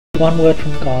one word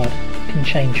from God can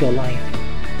change your life.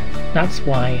 That's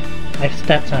why I've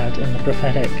stepped out in the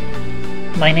prophetic.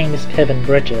 My name is Kevin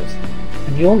Bridges,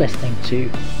 and you're listening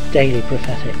to Daily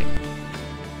Prophetic.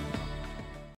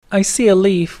 I see a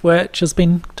leaf which has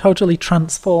been totally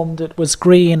transformed. It was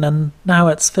green and now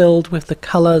it's filled with the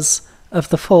colours of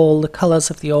the fall, the colours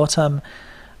of the autumn.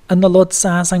 And the Lord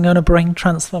says, I'm going to bring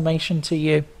transformation to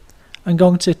you. I'm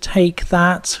going to take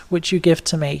that which you give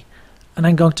to me and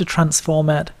I'm going to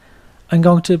transform it. I'm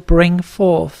going to bring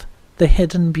forth the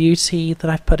hidden beauty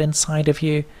that I've put inside of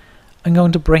you. I'm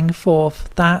going to bring forth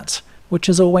that which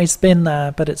has always been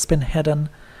there, but it's been hidden.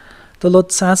 The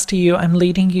Lord says to you, I'm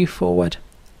leading you forward.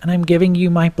 And I'm giving you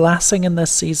my blessing in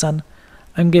this season.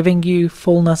 I'm giving you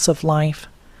fullness of life.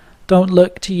 Don't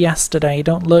look to yesterday.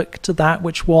 Don't look to that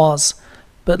which was,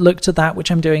 but look to that which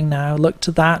I'm doing now. Look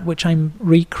to that which I'm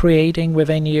recreating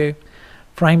within you.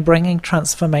 For I'm bringing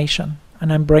transformation,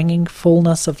 and I'm bringing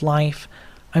fullness of life.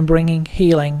 I'm bringing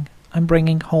healing. I'm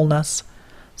bringing wholeness.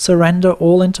 Surrender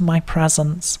all into my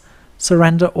presence.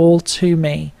 Surrender all to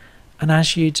me. And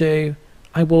as you do,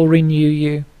 I will renew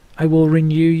you. I will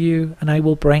renew you and I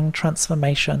will bring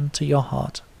transformation to your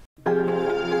heart.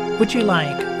 Would you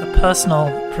like a personal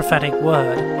prophetic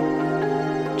word?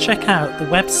 Check out the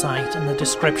website in the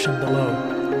description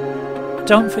below.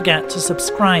 Don't forget to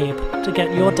subscribe to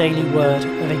get your daily word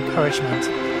of encouragement.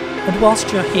 And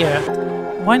whilst you're here,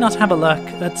 why not have a look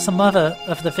at some other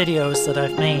of the videos that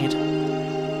I've made?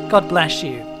 God bless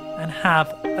you and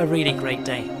have a really great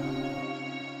day.